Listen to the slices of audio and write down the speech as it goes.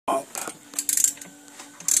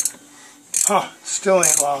Huh, still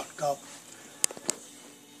ain't locked up.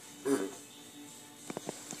 Isn't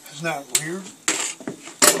that weird?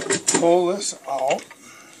 Pull this out.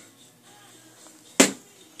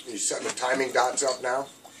 You setting the timing dots up now?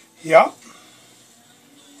 Yep.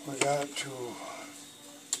 We got to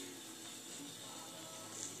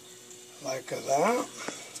like that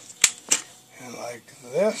and like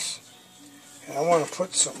this. And I want to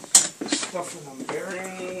put some stuff in them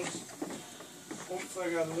bearings. Hopefully I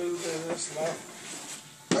got a little bit of this left.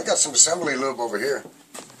 I got some assembly lube over here.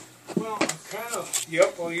 Well, I'm kind of,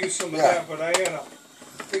 yep, I'll use some of that, but I had a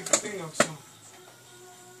big thing of some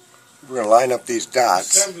We're going to line up these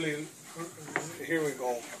dots assembly. Here we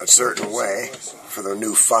go. a certain way for the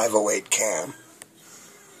new 508 cam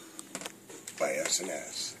by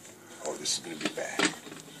S&S. Oh, this is going to be bad.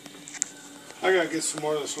 I gotta get some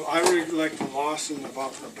more of this. I really like the Lawson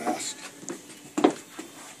about the best.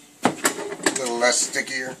 A little less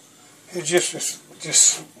stickier. It just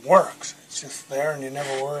works. It's just there and you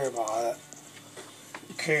never worry about it.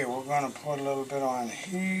 Okay, we're gonna put a little bit on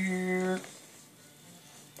here.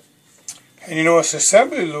 And you know, this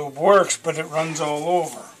assembly lube works, but it runs all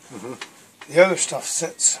over. The other stuff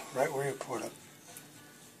sits right where you put it.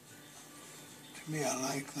 To me, I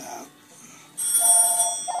like that.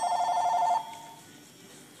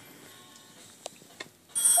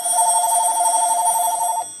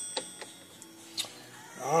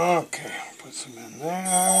 Okay, put some in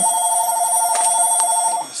there.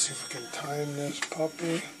 Let's see if we can time this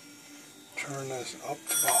puppy. Turn this up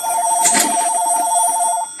to about like that.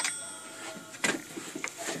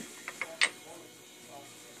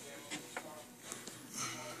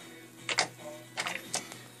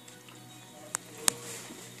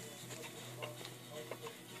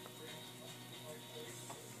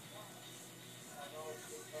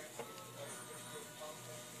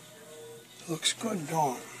 Looks good,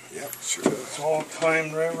 don't it? Yep, sure does. It's all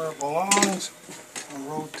timed right where it belongs. I'll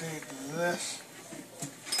rotate this.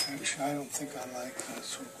 Actually, I don't think I like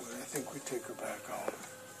this one. I think we take her back out.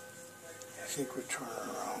 I think we turn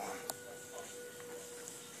her around.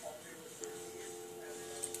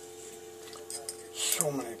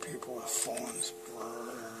 So many people with phones.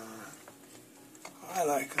 I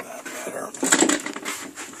like that better.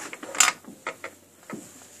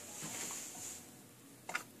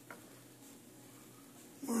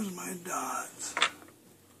 Where's my dots?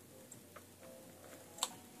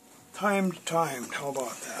 Timed. How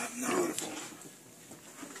about that? No.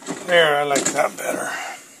 There, I like that better.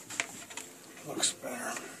 Looks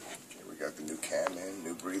better. Okay, we got the new cam in,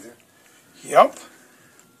 new breather. Yep.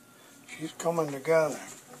 She's coming together.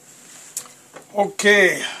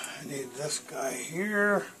 Okay, I need this guy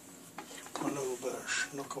here. Put a little bit of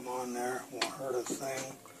schnookum on there. Won't hurt a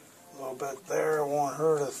thing. A little bit there. Won't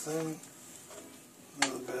hurt a thing. A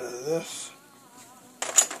little bit of this.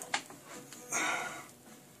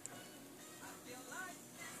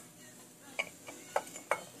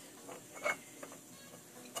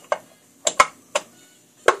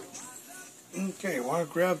 Okay, you want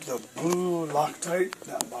to grab the blue Loctite,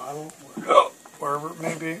 that bottle, wherever it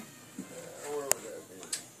may be. Where would that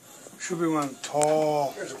be? Should be one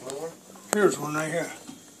tall. Here's a blue one. Here's one right here.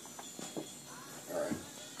 Alright.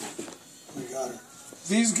 We got her.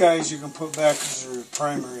 These guys you can put back as your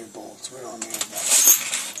primary bolts. We don't need that.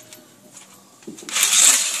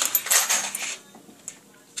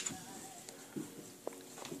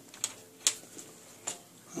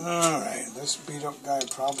 Alright, this beat up guy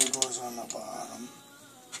probably goes on the bottom.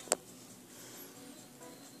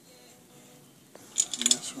 And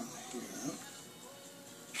this one here.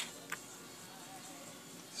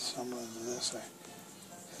 Some of this,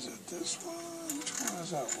 is it this one? Which one is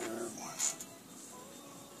that weird one?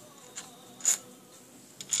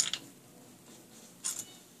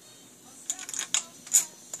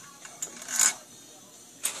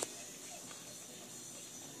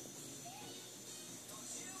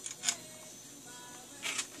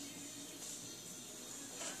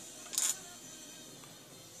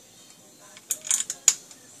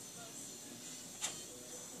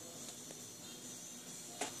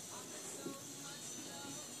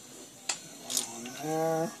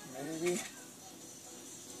 There, maybe.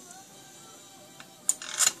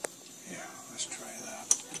 Yeah, let's try that.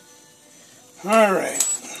 All right.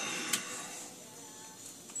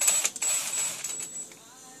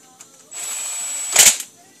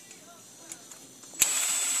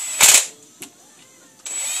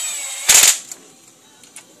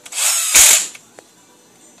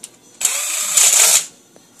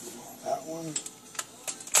 That one.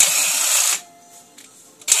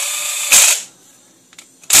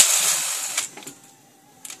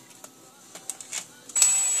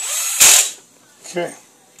 Okay.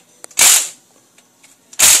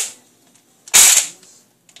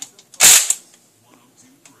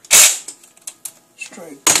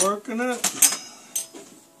 Straight working it.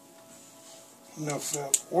 And if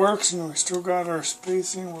it works and we still got our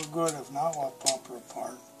spacing, we're good. If not, we'll pop her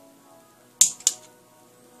apart.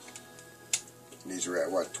 These are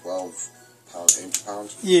at what, 12 inch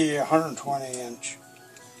pounds? Yeah, 120 inch.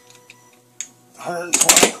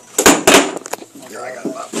 120. Yeah, I got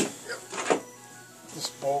about. Yep. This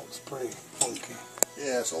bolt's pretty funky.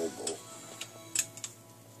 Yeah, it's old bolt.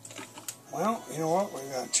 Well, you know what? We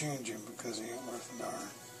gotta change him because he ain't worth a darn.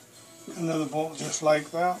 Another bolt just like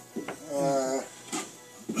that. We're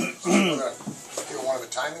gonna do one of the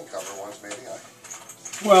timing cover ones, maybe.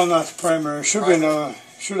 Well, not the primary. Should be another.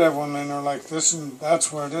 Should have one in there like this, and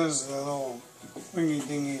that's where it is. The little wingy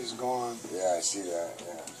dingy is gone. Yeah, I see that.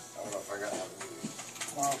 Yeah. I don't know if I got one of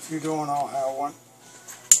these. Well, if you don't, I'll have one.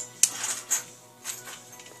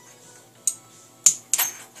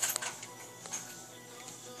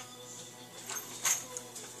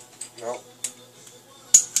 Nope.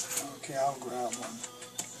 Okay, I'll grab one.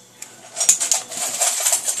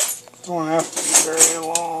 Don't have to be very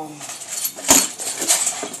long.